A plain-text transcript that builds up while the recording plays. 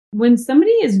When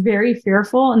somebody is very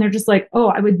fearful and they're just like, oh,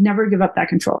 I would never give up that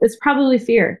control, it's probably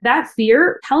fear. That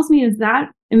fear tells me is that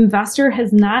investor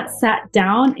has not sat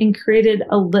down and created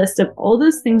a list of all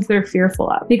those things they're fearful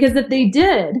of. Because if they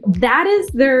did, that is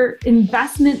their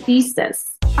investment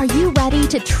thesis. Are you ready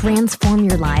to transform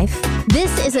your life?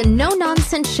 This is a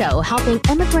no-nonsense show helping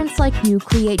immigrants like you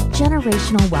create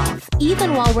generational wealth,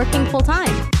 even while working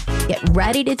full-time. Get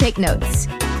ready to take notes.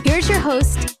 Here's your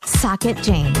host, Saket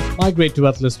Jain. Migrate to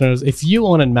Wealth listeners, if you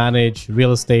own and manage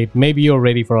real estate, maybe you're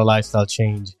ready for a lifestyle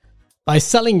change. By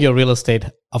selling your real estate,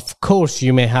 of course,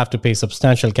 you may have to pay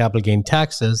substantial capital gain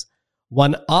taxes.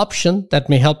 One option that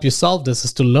may help you solve this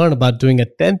is to learn about doing a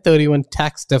 1031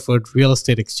 tax-deferred real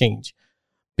estate exchange,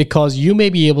 because you may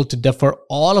be able to defer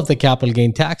all of the capital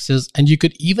gain taxes, and you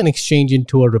could even exchange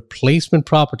into a replacement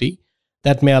property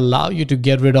that may allow you to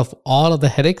get rid of all of the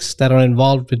headaches that are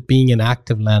involved with being an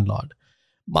active landlord.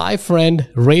 My friend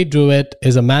Ray Druitt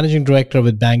is a managing director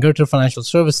with Bangerter Financial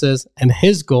Services, and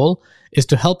his goal is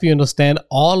to help you understand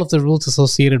all of the rules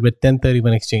associated with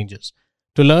 1031 exchanges.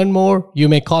 To learn more, you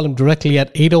may call him directly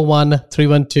at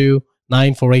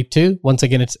 801-312-9482. Once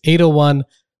again, it's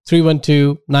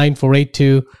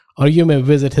 801-312-9482, or you may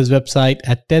visit his website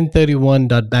at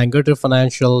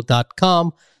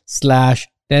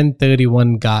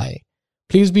 1031.bangerterfinancial.com/1031guy.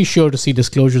 Please be sure to see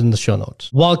disclosures in the show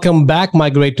notes. Welcome back,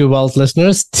 Migrate to Wealth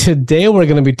listeners. Today, we're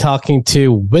going to be talking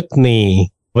to Whitney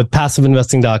with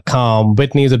PassiveInvesting.com.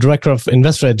 Whitney is the director of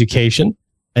investor education,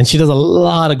 and she does a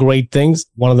lot of great things.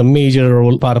 One of the major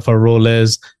part of her role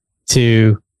is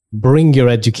to bring your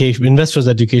education, investors'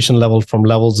 education level from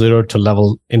level 0 to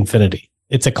level infinity.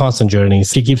 It's a constant journey.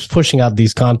 She keeps pushing out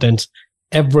these contents.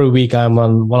 Every week, I'm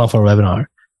on one of her webinars.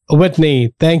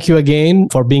 Whitney, thank you again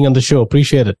for being on the show.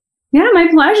 Appreciate it. Yeah, my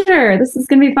pleasure. This is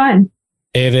going to be fun.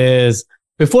 It is.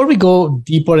 Before we go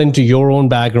deeper into your own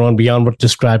background beyond what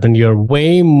described, and you're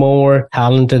way more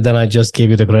talented than I just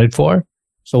gave you the credit for.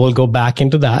 So we'll go back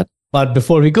into that. But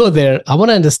before we go there, I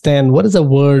want to understand, what does the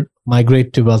word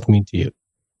migrate to wealth mean to you?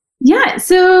 Yeah.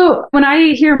 So when I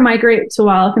hear migrate to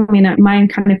wealth, I mean, mine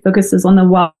kind of focuses on the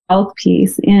wealth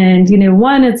piece. And,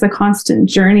 one, it's a constant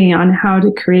journey on how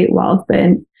to create wealth.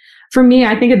 But for me,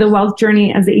 I think of the wealth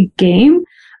journey as a game.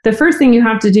 The first thing you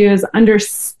have to do is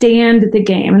understand the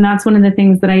game. And that's one of the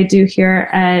things that I do here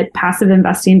at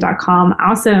PassiveInvesting.com.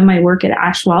 Also in my work at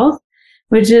Ash Wealth,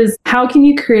 which is how can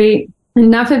you create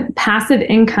enough of passive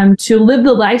income to live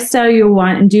the lifestyle you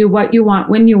want and do what you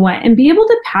want when you want and be able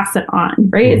to pass it on,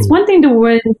 right? It's one thing to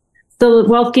win the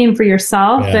wealth game for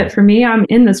yourself, but for me, I'm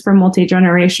in this for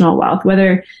multi-generational wealth,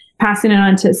 whether passing it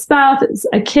on to a spouse,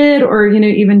 a kid, or,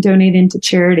 even donating to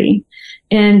charity.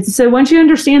 And so once you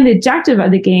understand the objective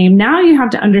of the game, now you have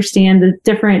to understand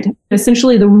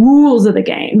essentially the rules of the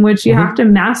game, which you have to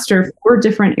master 4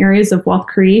 different areas of wealth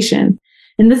creation.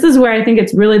 And this is where I think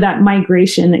it's really that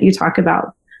migration that you talk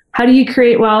about. How do you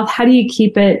create wealth? How do you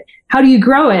keep it? How do you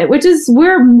grow it? Which is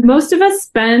where most of us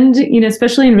spend,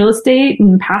 especially in real estate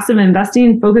and passive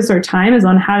investing, focus our time is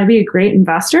on how to be a great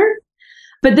investor.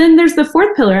 But then there's the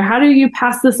 4th pillar. How do you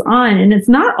pass this on? And it's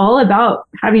not all about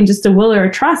having just a will or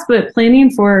a trust, but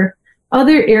planning for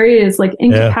other areas like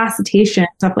incapacitation,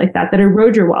 stuff like that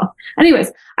erode your wealth.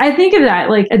 Anyways, I think of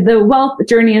that like the wealth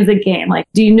journey as a game. Like,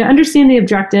 do you understand the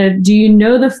objective? Do you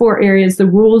know the 4 areas, the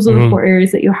rules of the 4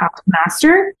 areas that you have to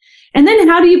master? And then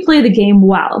how do you play the game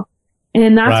well?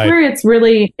 And that's where it's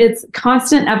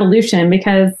constant evolution,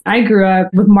 because I grew up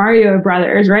with Mario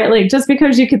Brothers, right? Like, just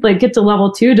because you could get to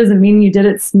level 2 doesn't mean you did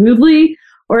it smoothly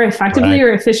or effectively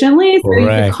or efficiently. So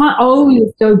you can't always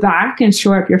go back and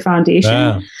shore up your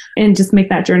foundation and just make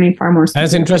that journey far more smooth. And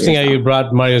it's interesting how you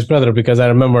brought Mario's brother, because I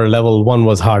remember level 1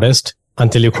 was hardest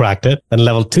until you cracked it. Then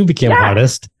level 2 became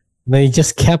hardest. And then you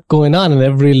just kept going on, and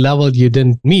every level you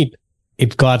didn't meet,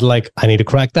 it got like, I need to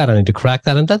crack that. I need to crack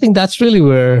that. And I think that's really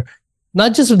where,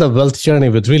 not just with the wealth journey,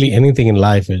 but really anything in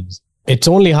life is. It's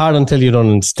only hard until you don't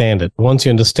understand it. Once you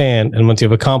understand, and once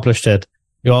you've accomplished it,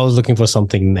 you're always looking for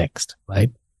something next,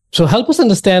 right? So help us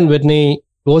understand, Whitney,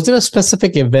 was there a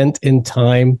specific event in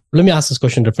time? Let me ask this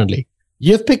question differently.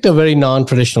 You've picked a very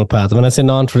non-traditional path. When I say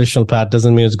non-traditional path,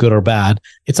 doesn't mean it's good or bad.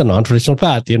 It's a non-traditional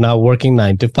path. You're not working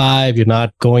 9 to 5. You're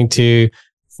not going to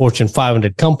Fortune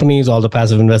 500 companies. All the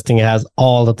passive investing has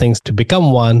all the things to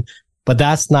become one. But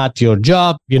that's not your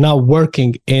job. You're not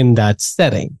working in that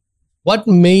setting. What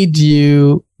made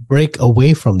you break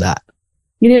away from that?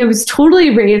 It was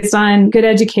totally raised on good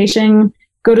education,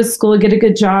 go to school, get a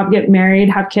good job, get married,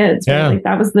 have kids. Right? Like,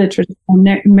 that was the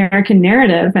traditional American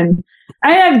narrative. And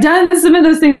I have done some of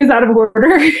those things out of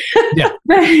order. Yeah.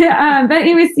 but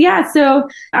anyways, yeah. So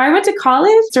I went to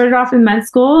college, started off in med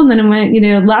school, and then I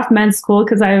went, left med school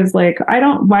because I was like,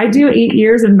 why do 8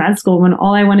 years of med school when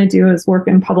all I want to do is work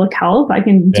in public health? I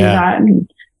can do that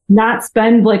and not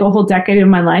spend like a whole decade of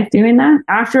my life doing that.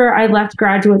 After I left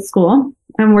graduate school,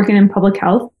 I'm working in public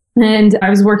health, and I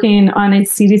was working on a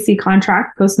CDC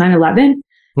contract post 9/11.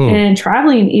 And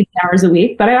traveling 80 hours a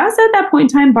week. But I also at that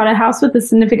point in time bought a house with a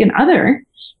significant other.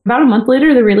 About a month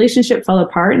later, the relationship fell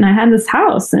apart and I had this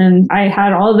house and I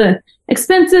had all the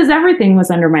expenses. Everything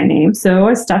was under my name. So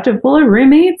I stuffed it full of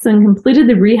roommates and completed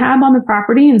the rehab on the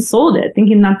property and sold it,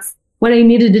 thinking that's what I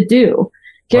needed to do.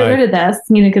 Get rid of this,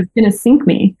 because it's going to sink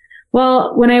me.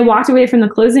 Well, when I walked away from the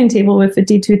closing table with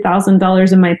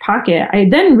 $52,000 in my pocket, I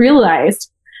then realized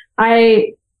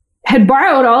I had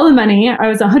borrowed all the money. I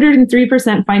was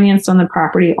 103% financed on the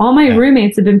property. All my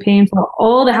roommates had been paying for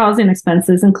all the housing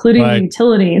expenses, including the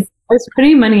utilities. I was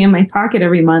putting money in my pocket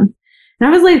every month. And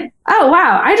I was like, oh,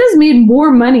 wow, I just made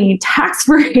more money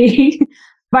tax-free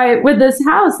with this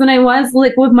house than I was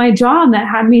like with my job that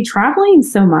had me traveling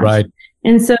so much. Right.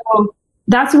 And so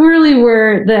that's really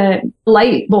where the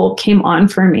light bulb came on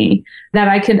for me, that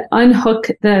I could unhook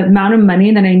the amount of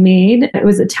money that I made. It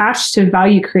was attached to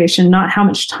value creation, not how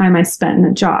much time I spent in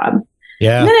a job.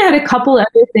 Yeah. And then I had a couple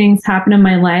other things happen in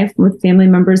my life with family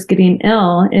members getting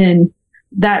ill. And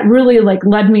that really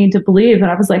led me to believe that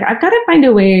I was like, I've got to find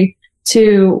a way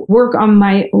to work on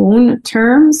my own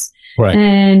terms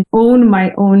and own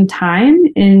my own time.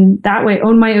 And that way,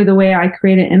 the way I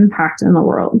create an impact in the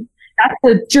world.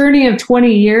 That's a journey of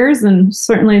 20 years, and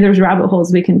certainly there's rabbit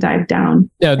holes we can dive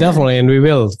down. Yeah, definitely. And we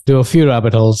will do a few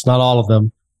rabbit holes, not all of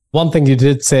them. One thing you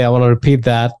did say, I want to repeat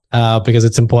that because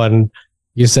it's important.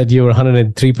 You said you were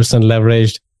 103%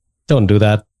 leveraged. Don't do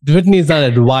that. Whitney's not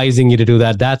advising you to do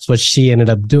that. That's what she ended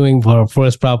up doing for her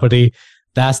first property.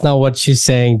 That's not what she's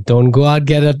saying. Don't go out,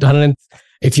 get it.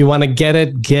 If you want to get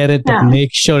it, but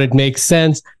make sure it makes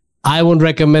sense. I wouldn't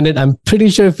recommend it. I'm pretty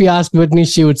sure if you ask Whitney,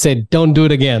 she would say, don't do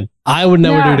it again. I would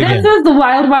never do it again. This was the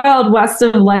wild, wild west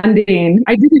of lending.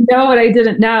 I didn't know what I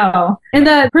didn't know. And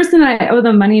the person that I owe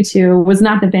the money to was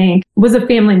not the bank, was a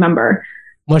family member.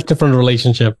 Much different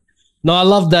relationship. No, I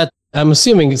love that. I'm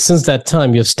assuming since that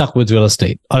time, you're stuck with real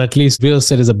estate, or at least real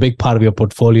estate is a big part of your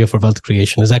portfolio for wealth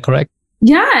creation. Is that correct?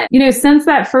 Yeah. Since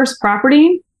that first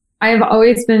property, I have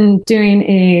always been doing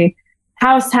a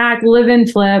house hack, live and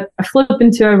flip, a flip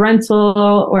into a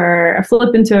rental, or a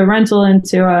flip into a rental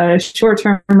into a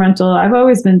short-term rental. I've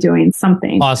always been doing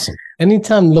something. Awesome.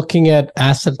 Anytime looking at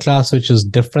asset class, which is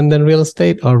different than real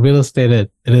estate, or real estate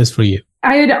it is for you?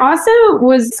 I also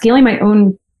was scaling my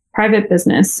own private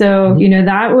business. So,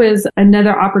 that was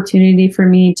another opportunity for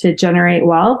me to generate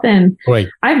wealth. And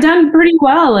I've done pretty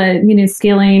well at,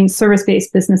 scaling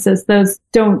service-based businesses. Those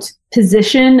don't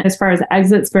position as far as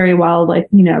exits very well, like,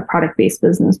 a product-based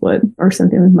business would, or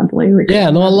something with monthly recurring. Yeah,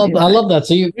 no, I love that.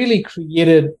 So you really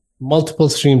created multiple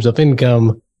streams of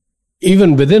income,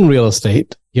 even within real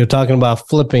estate. You're talking about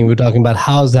flipping, we're talking about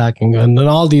house hacking, and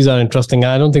all these are interesting.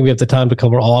 I don't think we have the time to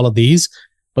cover all of these,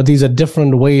 but these are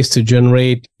different ways to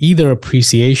generate either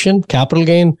appreciation, capital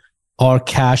gain, or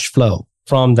cash flow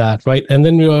from that, right? And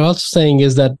then we are also saying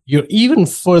is that you're even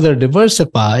further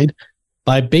diversified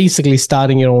by basically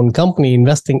starting your own company,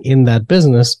 investing in that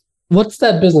business. What's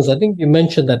that business? I think you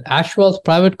mentioned that Ashwell's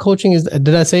Private Coaching.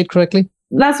 Did I say it correctly?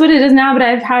 That's what it is now, but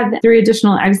I've had 3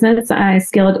 additional exits. I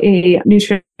scaled a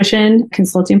nutrition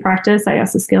consulting practice. I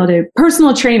also scaled a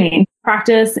personal training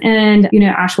practice. And,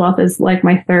 Ashwealth is like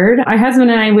my third. My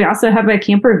husband and I, we also have a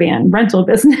camper van rental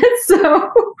business.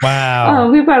 So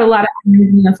we've got a lot of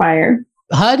irons in the fire.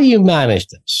 How do you manage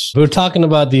this? We're talking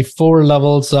about the 4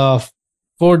 levels of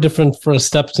 4 different first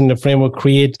steps in the framework: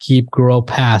 create, keep, grow,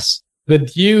 pass.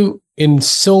 With you in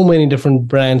so many different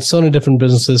brands, so many different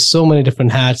businesses, so many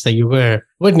different hats that you wear.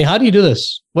 Whitney, how do you do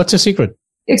this? What's your secret?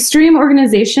 Extreme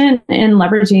organization and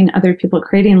leveraging other people,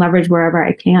 creating leverage wherever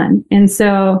I can. And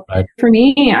so for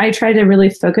me, I try to really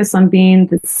focus on being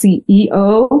the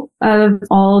CEO of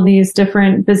all of these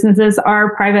different businesses,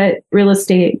 our private real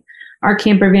estate, our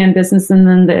camper van business, and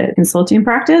then the consulting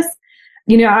practice.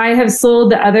 I have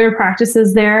sold the other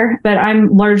practices there, but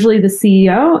I'm largely the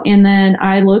CEO. And then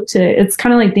I look to, it's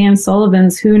kind of like Dan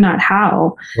Sullivan's Who, Not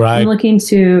How. I'm looking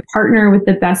to partner with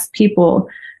the best people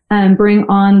and bring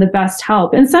on the best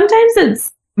help. And sometimes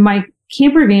it's my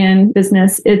camper van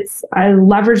business. I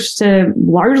leverage to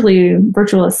largely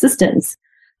virtual assistants.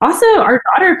 Also, our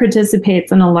daughter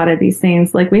participates in a lot of these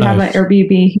things. Like we have an Airbnb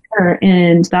here,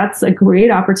 and that's a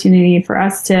great opportunity for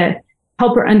us to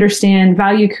help her understand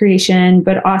value creation,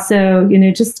 but also,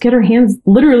 just get her hands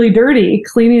literally dirty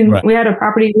cleaning. Right. We had a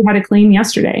property we had to clean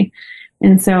yesterday.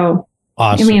 And so,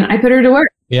 awesome. I put her to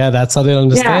work. Yeah, that's how they'll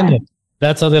understand it.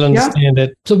 That's how they'll understand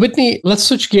it. So Whitney, let's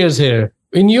switch gears here.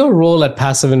 In your role at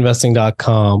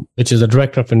passiveinvesting.com, which is the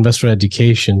director of investor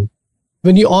education,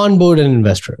 when you onboard an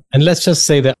investor, and let's just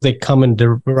say that they come in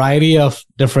a variety of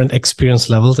different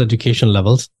experience levels, education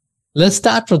levels, let's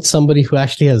start with somebody who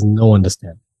actually has no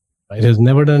understanding, right? Who's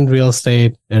never done real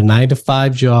estate, their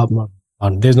 9-to-5 job,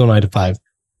 there's no 9-to-5,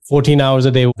 14 hours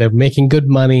a day, they're making good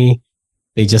money.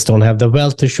 They just don't have the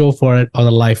wealth to show for it or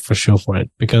the life for show for it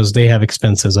because they have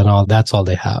expenses and all. That's all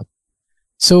they have.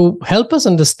 So help us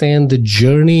understand the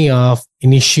journey of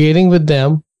initiating with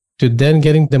them to then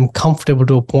getting them comfortable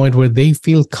to a point where they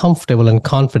feel comfortable and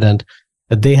confident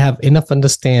that they have enough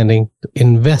understanding to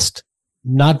invest,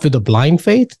 not with a blind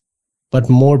faith, but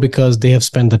more because they have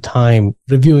spent the time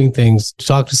reviewing things, to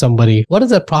talk to somebody. What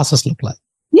does that process look like?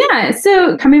 Yeah.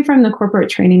 So coming from the corporate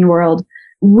training world,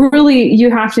 really, you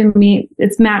have to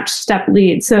it's match, step,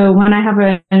 lead. So when I have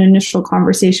an initial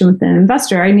conversation with an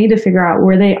investor, I need to figure out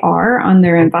where they are on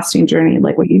their investing journey,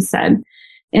 like what you said.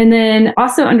 And then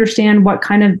also understand what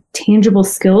kind of tangible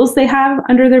skills they have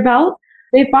under their belt.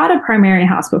 They've bought a primary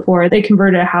house before. They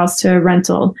converted a house to a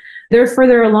rental. They're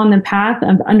further along the path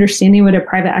of understanding what a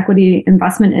private equity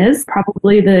investment is.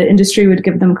 Probably the industry would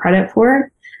give them credit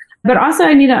for. But also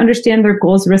I need to understand their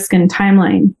goals, risk, and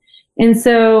timeline. And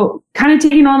so kind of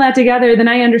taking all that together, then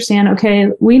I understand, okay,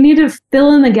 we need to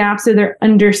fill in the gaps of their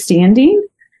understanding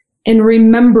and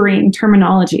remembering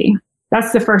terminology.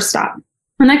 That's the first step.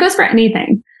 And that goes for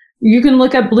anything. You can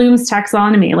look up Bloom's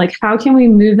taxonomy, like how can we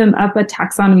move them up a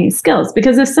taxonomy skills?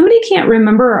 Because if somebody can't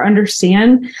remember or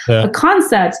understand a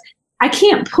concept, I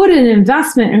can't put an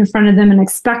investment in front of them and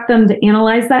expect them to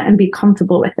analyze that and be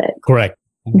comfortable with it. Correct.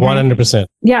 100%.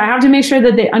 Yeah, I have to make sure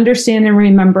that they understand and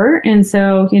remember. And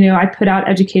so, I put out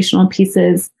educational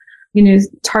pieces,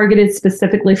 targeted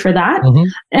specifically for that. Mm-hmm.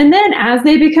 And then as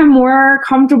they become more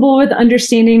comfortable with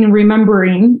understanding and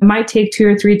remembering, it might take 2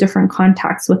 or 3 different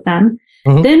contacts with them.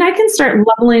 Mm-hmm. Then I can start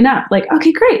leveling up. Like,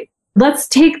 okay, great. Let's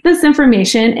take this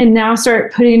information and now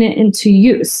start putting it into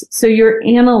use. So you're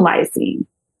analyzing.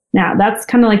 Now that's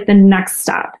kind of like the next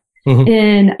step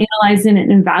in analyzing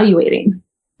and evaluating.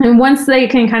 And once they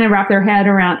can kind of wrap their head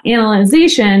around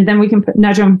analyzation, then we can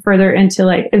nudge them further into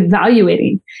like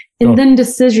evaluating and then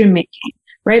decision making,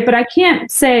 right? But I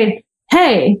can't say,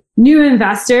 hey, new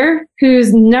investor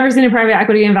who's never seen a private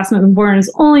equity investment before and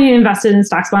is only invested in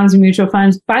stocks, bonds, and mutual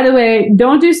funds. By the way,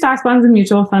 don't do stocks, bonds, and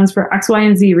mutual funds for X, Y,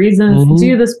 and Z reasons. Mm-hmm.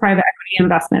 Do this private equity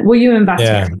investment. Will you invest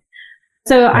here?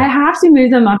 So I have to move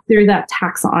them up through that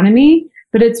taxonomy,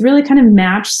 but it's really kind of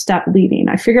match, step, leading.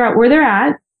 I figure out where they're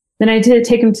at. Then I did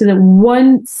take them to the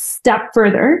one step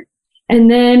further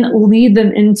and then lead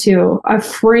them into a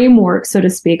framework, so to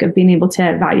speak, of being able to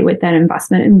evaluate that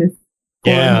investment and move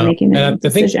forward and making a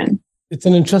decision. It's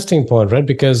an interesting point, right?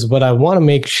 Because what I want to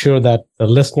make sure that the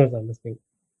listeners are listening,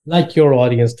 like your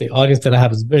audience, the audience that I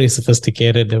have is very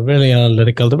sophisticated, they're really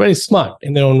analytical, they're very smart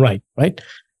in their own right?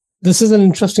 This is an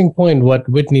interesting point, what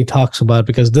Whitney talks about,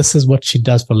 because this is what she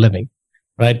does for a living.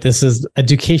 Right. This is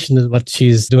education is what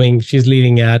she's doing. She's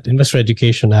leading at investor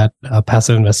education at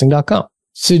passiveinvesting.com.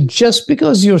 So just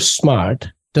because you're smart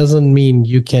doesn't mean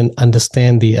you can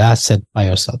understand the asset by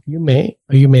yourself. You may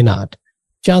or you may not.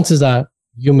 Chances are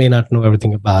you may not know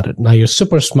everything about it. Now you're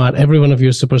super smart. Every one of you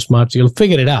is super smart. So you'll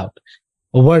figure it out.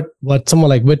 But what someone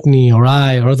like Whitney or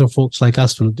I or other folks like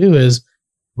us will do is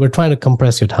we're trying to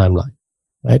compress your timeline.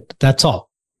 Right. That's all.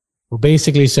 We're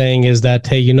basically saying is that,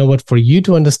 hey, you know what? For you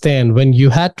to understand, when you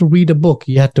had to read a book,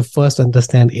 you had to first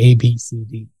understand A, B, C,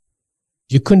 D.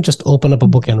 You couldn't just open up a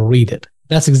book and read it.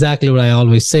 That's exactly what I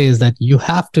always say is that you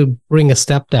have to bring a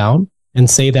step down and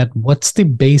say that what's the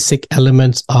basic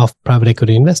elements of private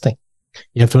equity investing?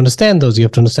 You have to understand those. You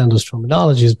have to understand those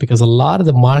terminologies because a lot of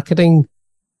the marketing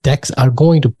decks are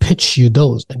going to pitch you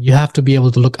those. And you have to be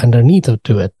able to look underneath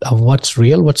to it of what's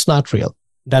real, what's not real.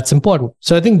 That's important.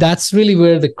 So I think that's really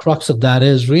where the crux of that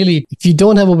is. Really, if you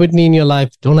don't have a Whitney in your life,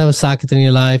 don't have a Saket in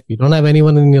your life, you don't have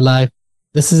anyone in your life,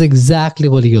 this is exactly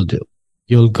what you'll do.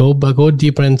 You'll go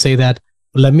deeper and say that,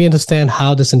 let me understand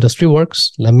how this industry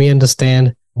works. Let me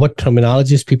understand what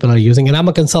terminologies people are using. And I'm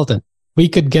a consultant. We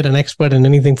could get an expert in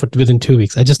anything within 2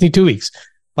 weeks. I just need 2 weeks.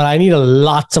 But I need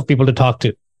lots of people to talk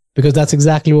to because that's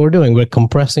exactly what we're doing. We're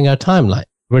compressing our timeline.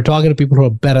 We're talking to people who are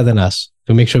better than us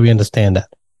to make sure we understand that.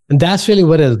 And that's really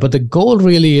what it is. But the goal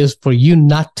really is for you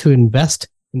not to invest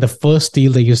in the first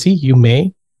deal that you see. You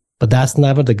may, but that's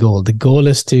never the goal. The goal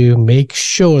is to make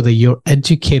sure that you're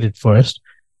educated first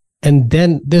And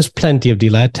then there's plenty of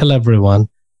deal. I tell everyone,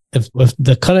 if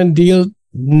the current deal,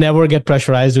 never get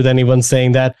pressurized with anyone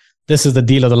saying that this is the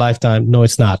deal of the lifetime. No,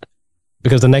 it's not.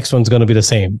 Because the next one's going to be the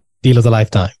same deal of the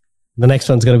lifetime. The next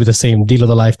one's going to be the same deal of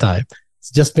the lifetime.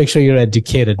 So just make sure you're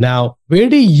educated. Now, where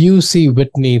do you see,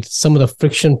 Whitney, some of the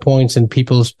friction points in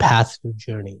people's path to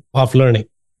journey of learning?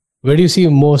 Where do you see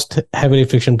most heavily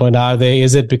friction point?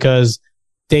 Is it because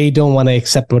they don't want to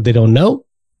accept what they don't know?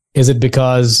 Is it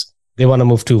because they want to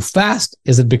move too fast?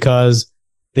 Is it because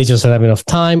they just don't have enough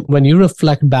time? When you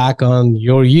reflect back on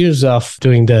your years of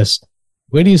doing this,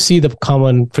 where do you see the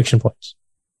common friction points?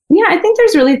 Yeah, I think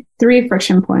there's really 3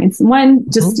 friction points. One,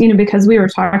 just, because we were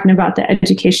talking about the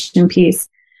education piece,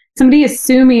 somebody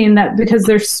assuming that because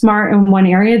they're smart in one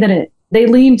area that they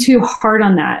lean too hard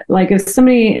on that. Like if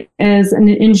somebody is an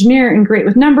engineer and great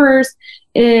with numbers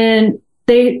and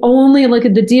they only look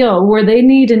at the deal where they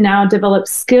need to now develop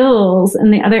skills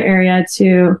in the other area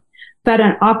to vet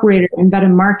an operator and vet a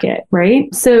market,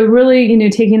 right? So really,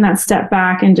 taking that step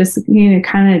back and just,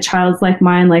 kind of child's like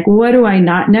mind, like, what do I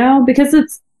not know? Because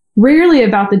it's rarely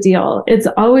about the deal. It's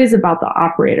always about the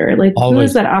operator. Like, always. Who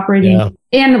is that operating? Yeah.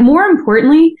 And more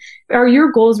importantly, are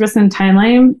your goals, risks, and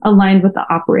timeline aligned with the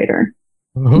operator?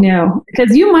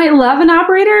 Because you might love an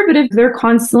operator, but if they're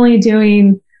constantly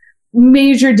doing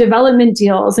major development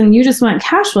deals and you just want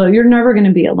cash flow, you're never going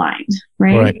to be aligned,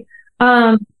 right?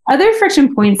 Other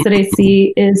friction points that I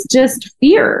see is just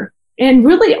fear. And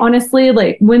really, honestly,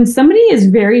 like when somebody is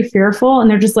very fearful and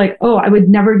they're just like, oh, I would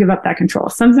never give up that control.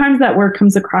 Sometimes that word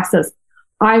comes across as,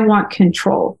 I want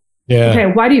control. Yeah. Okay,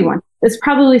 why do you want? It's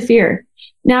probably fear.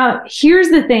 Now, here's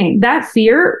the thing. That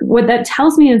fear, what that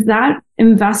tells me is that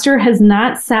investor has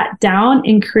not sat down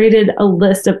and created a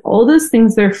list of all those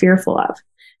things they're fearful of.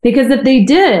 Because if they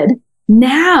did,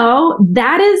 now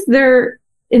that is their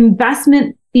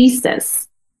investment thesis,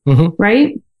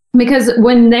 right? Because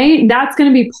that's going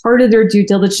to be part of their due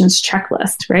diligence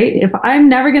checklist, right? If I'm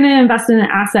never going to invest in an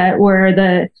asset where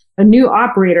a new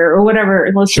operator or whatever,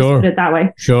 let's just put it that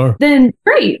way. Then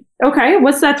great. Okay.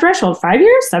 What's that threshold? 5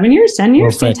 years, 7 years, 10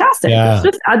 years? Perfect. Fantastic. Yeah.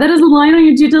 Just add that as a line on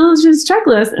your due diligence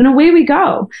checklist and away we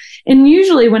go. And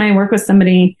usually when I work with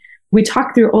somebody, we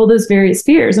talk through all those various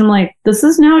fears. I'm like, this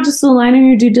is now just a line on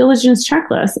your due diligence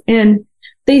checklist. And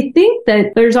they think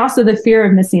that there's also the fear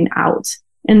of missing out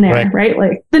in there, right?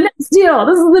 Like the next deal,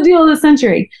 this is the deal of the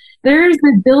century. There's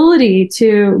the ability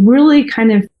to really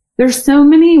there's so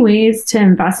many ways to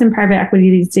invest in private equity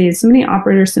these days, so many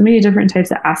operators, so many different types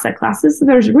of asset classes. So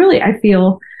there's really, I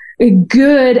feel, a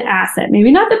good asset,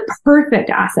 maybe not the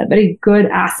perfect asset, but a good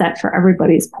asset for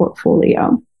everybody's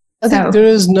portfolio. I think there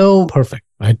is no perfect,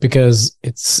 right? Because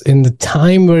it's in the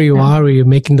time where you are, where you're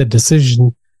making the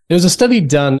decision. There was a study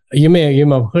done, you may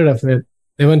have heard of it.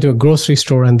 They went to a grocery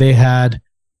store and they had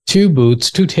 2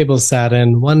 tables sat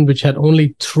in, one which had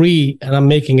only 3, and I'm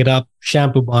making it up,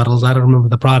 shampoo bottles. I don't remember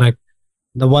the product.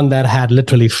 The one that had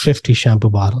literally 50 shampoo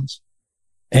bottles.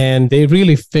 And they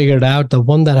really figured out the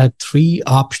one that had 3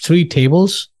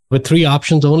 tables with 3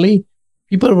 options only,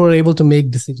 people were able to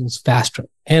make decisions faster.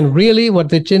 And really what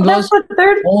they changed was... That's the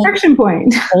third friction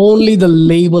point. Only the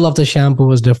label of the shampoo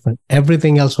was different.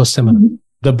 Everything else was similar.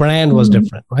 The brand was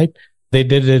different, right? They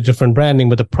did a different branding,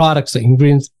 but the products, the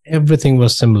ingredients, everything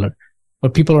was similar.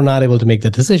 But people are not able to make the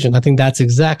decision. I think that's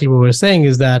exactly what we're saying,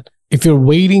 is that if you're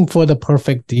waiting for the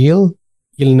perfect deal,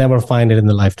 you'll never find it in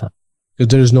the lifetime, because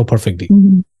there is no perfect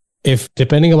deal. If,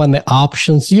 depending on the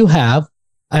options you have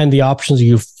and the options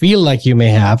you feel like you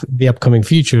may have in the upcoming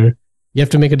future, you have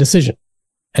to make a decision.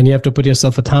 And you have to put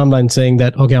yourself a timeline saying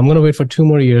that, okay, I'm going to wait for 2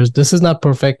 more years. This is not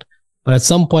perfect, but at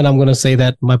some point I'm going to say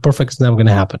that my perfect is never going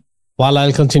to happen. While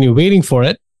I'll continue waiting for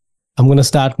it, I'm going to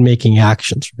start making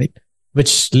actions, right?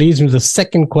 Which leads me to the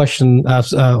second question,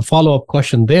 follow-up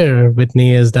question there,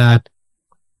 Whitney, is that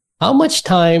how much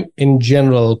time in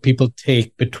general people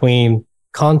take between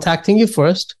contacting you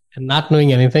first and not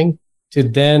knowing anything to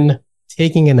then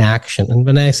taking an action? And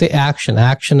when I say action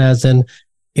as in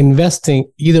investing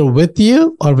either with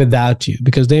you or without you,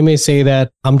 because they may say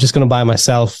that I'm just going to buy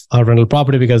myself a rental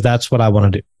property because that's what I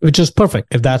want to do, which is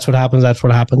perfect. If that's what happens, that's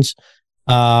what happens.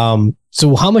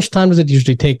 So how much time does it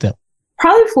usually take them?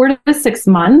 Probably 4 to 6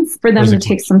 months for them to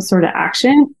take some sort of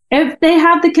action. If they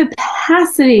have the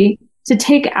capacity to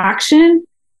take action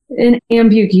in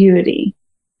ambiguity.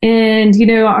 And,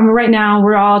 right now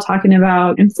we're all talking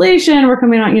about inflation. We're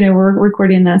coming out, we're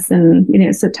recording this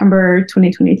in, September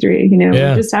 2023. We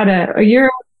just had a year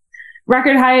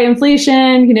record high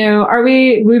inflation.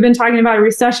 We've been talking about a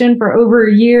recession for over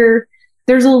a year.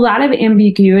 There's a lot of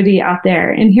ambiguity out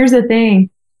there. And here's the thing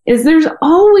is there's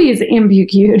always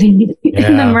ambiguity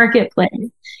in the marketplace.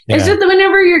 It's just that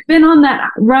whenever you've been on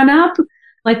that run up,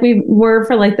 like we were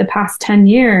for like the past 10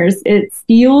 years, it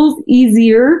feels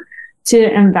easier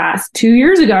to invest. 2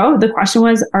 years ago, the question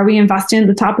was, are we investing at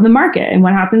the top of the market? And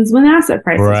what happens when asset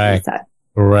prices reset?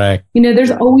 Right.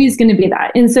 There's always going to be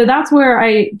that. And so that's where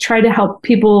I try to help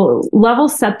people level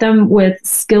set them with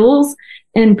skills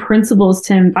and principles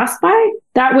to invest by.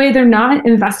 That way they're not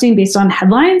investing based on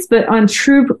headlines, but on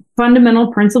true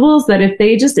fundamental principles that if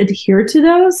they just adhere to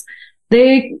those,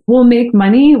 they will make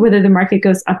money whether the market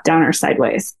goes up, down, or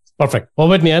sideways. Perfect. Well,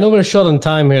 Whitney, I know we're short on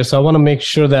time here, so I want to make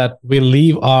sure that we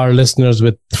leave our listeners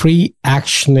with 3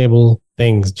 actionable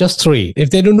things, just 3.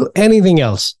 If they don't do anything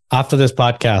else after this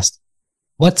podcast,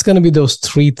 what's going to be those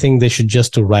 3 things they should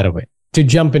just do right away to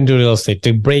jump into real estate,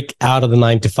 to break out of the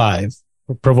 9-to-5,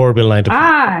 proverbial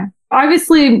 9-to-5?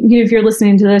 Obviously, if you're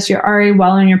listening to this, you're already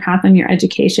well on your path on your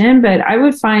education, but I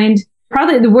would find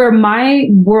probably where my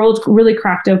world really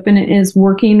cracked open is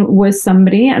working with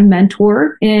somebody, a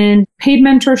mentor, in paid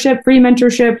mentorship, free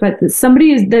mentorship, but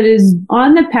somebody that is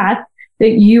on the path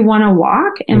that you want to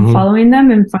walk and following them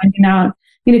and finding out,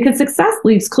 because success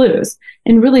leaves clues,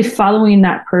 and really following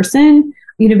that person,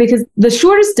 because the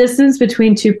shortest distance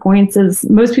between 2 points is,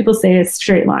 most people say, is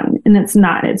straight line, and it's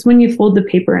not. It's when you fold the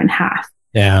paper in half.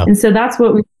 Yeah. And so that's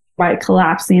what we by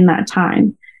collapsing that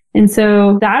time. And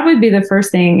so that would be the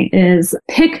first thing, is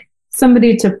pick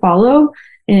somebody to follow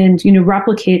and,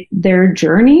 replicate their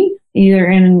journey, either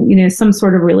in, some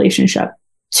sort of relationship.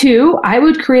 2, I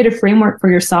would create a framework for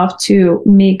yourself to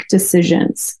make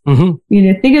decisions.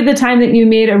 Think of the time that you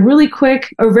made a really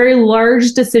quick or very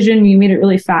large decision, you made it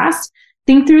really fast.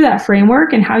 Think through that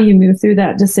framework and how you move through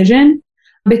that decision,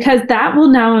 because that will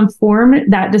now inform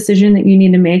that decision that you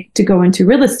need to make to go into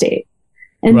real estate.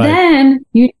 And then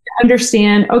you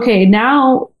understand, okay,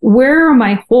 now where are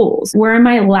my holes? Where am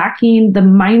I lacking the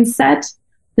mindset,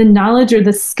 the knowledge, or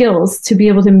the skills to be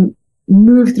able to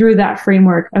move through that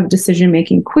framework of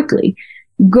decision-making quickly?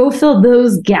 Go fill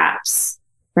those gaps,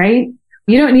 right?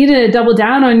 You don't need to double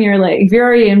down on your, if you're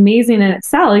already amazing in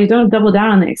Excel, you don't double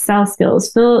down on the Excel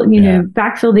skills.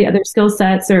 Backfill the other skill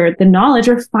sets or the knowledge,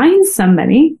 or find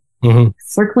somebody,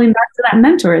 circling back to that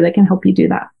mentor that can help you do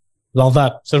that. Love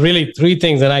that. So really 3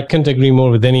 things, and I couldn't agree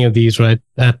more with any of these, right?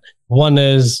 That one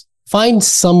is find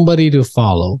somebody to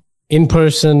follow in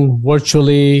person,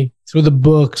 virtually, through the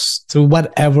books, through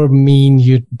whatever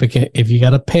if you got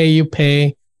to pay, you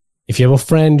pay. If you have a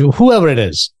friend, whoever it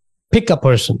is, pick a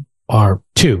person or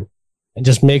 2 and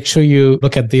just make sure you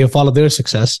follow their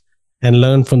success and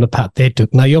learn from the path they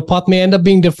took. Now, your path may end up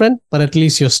being different, but at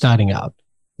least you're starting out.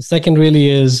 The second really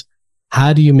is,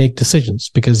 how do you make decisions?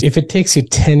 Because if it takes you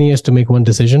 10 years to make one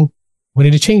decision, we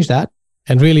need to change that.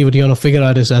 And really what you want to figure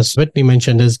out is, as Whitney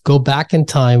mentioned, is go back in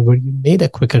time where you made a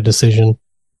quicker decision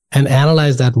and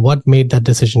analyze what made that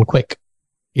decision quick.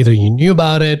 Either you knew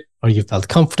about it, or you felt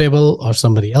comfortable, or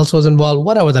somebody else was involved,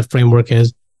 whatever that framework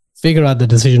is, figure out the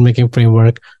decision-making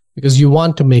framework, because you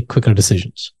want to make quicker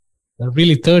decisions. The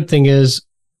really third thing is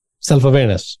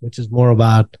self-awareness, which is more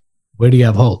about where do you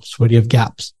have holes? Where do you have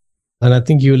gaps? And I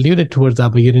think you alluded towards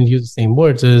that, but you didn't use the same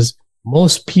words, is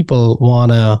most people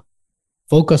want to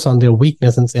focus on their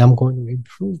weakness and say, I'm going to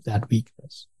improve that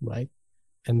weakness, right?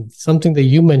 And something that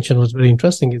you mentioned was very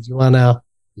interesting, is you want to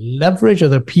leverage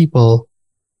other people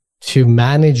to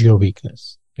manage your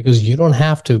weakness, because you don't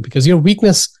have to, because your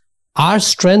weakness, our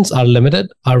strengths are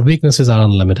limited, our weaknesses are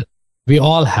unlimited. We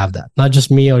all have that, not just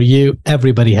me or you,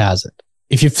 everybody has it.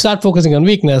 If you start focusing on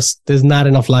weakness, there's not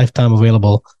enough lifetime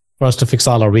available for us to fix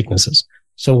all our weaknesses.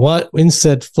 So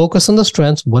instead, focus on the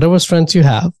strengths, whatever strengths you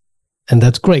have, and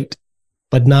that's great.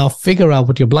 But now figure out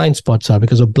what your blind spots are,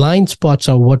 because the blind spots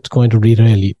are what's going to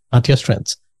derail you, not your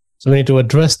strengths. So we need to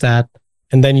address that.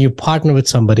 And then you partner with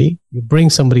somebody, you bring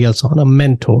somebody else on, a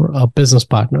mentor, a business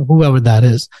partner, whoever that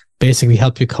is, basically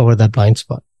help you cover that blind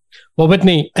spot. Well,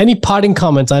 Whitney, any parting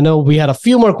comments? I know we had a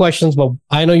few more questions, but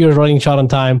I know you're running short on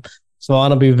time. So I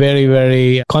want to be very,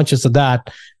 very conscious of that.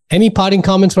 Any parting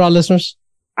comments for our listeners?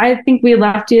 I think we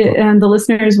left you and the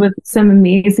listeners with some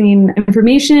amazing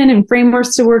information and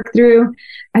frameworks to work through.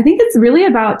 I think it's really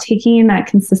about taking that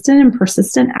consistent and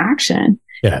persistent action.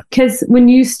 Yeah. Because when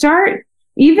you start,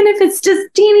 even if it's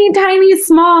just teeny tiny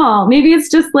small, maybe it's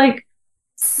just like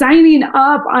signing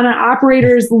up on an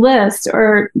operator's list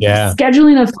or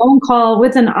scheduling a phone call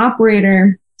with an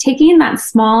operator, taking that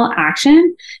small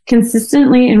action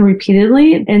consistently and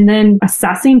repeatedly, and then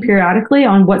assessing periodically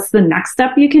on what's the next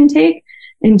step you can take,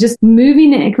 and just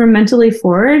moving it incrementally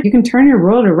forward, you can turn your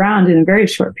world around in a very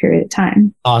short period of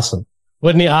time. Awesome.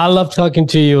 Whitney, I love talking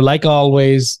to you. Like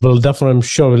always, I'm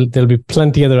sure there'll be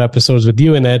plenty other episodes with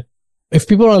you in it. If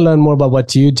people want to learn more about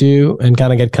what you do and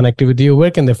kind of get connected with you,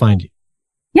 where can they find you?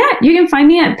 Yeah, you can find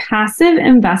me at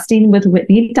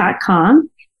passiveinvestingwithwhitney.com.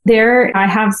 There, I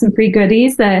have some free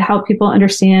goodies that help people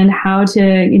understand how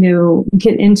to,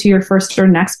 get into your first or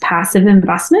next passive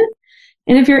investment.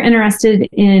 And if you're interested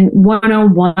in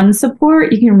one-on-one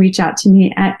support, you can reach out to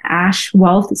me at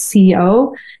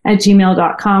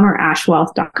ashwealthco@gmail.com or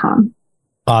ashwealth.com.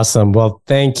 Awesome. Well,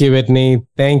 thank you, Whitney.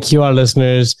 Thank you, our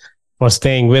listeners, for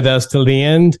staying with us till the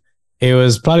end. It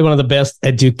was probably one of the best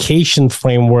education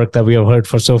framework that we have heard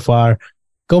for so far.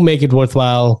 Go make it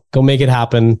worthwhile. Go make it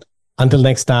happen. Until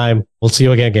next time, we'll see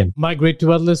you again. My great to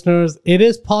wealth listeners, it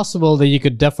is possible that you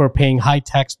could defer paying high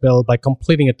tax bill by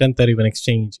completing a 1031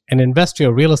 exchange and invest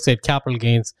your real estate capital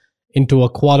gains into a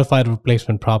qualified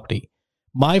replacement property.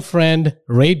 My friend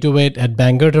Ray DeWitt at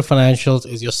Bangerter Financials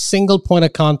is your single point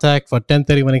of contact for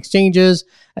 1031 exchanges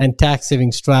and tax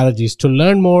saving strategies. To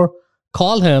learn more,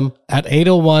 call him at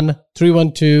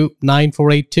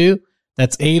 801-312-9482.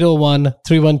 That's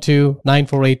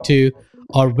 801-312-9482.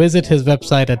 Or visit his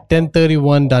website at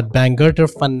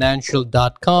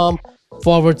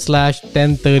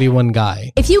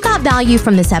 1031.bangerterfinancial.com/1031guy. If you got value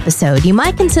from this episode, you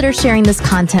might consider sharing this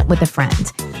content with a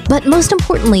friend. But most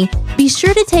importantly, be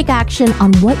sure to take action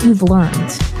on what you've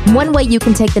learned. One way you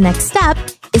can take the next step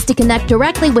is to connect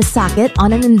directly with Saket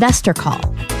on an investor call.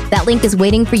 That link is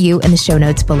waiting for you in the show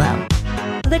notes below.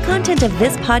 The content of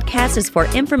this podcast is for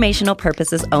informational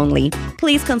purposes only.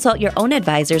 Please consult your own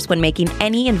advisors when making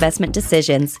any investment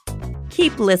decisions.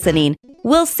 Keep listening.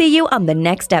 We'll see you on the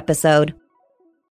next episode.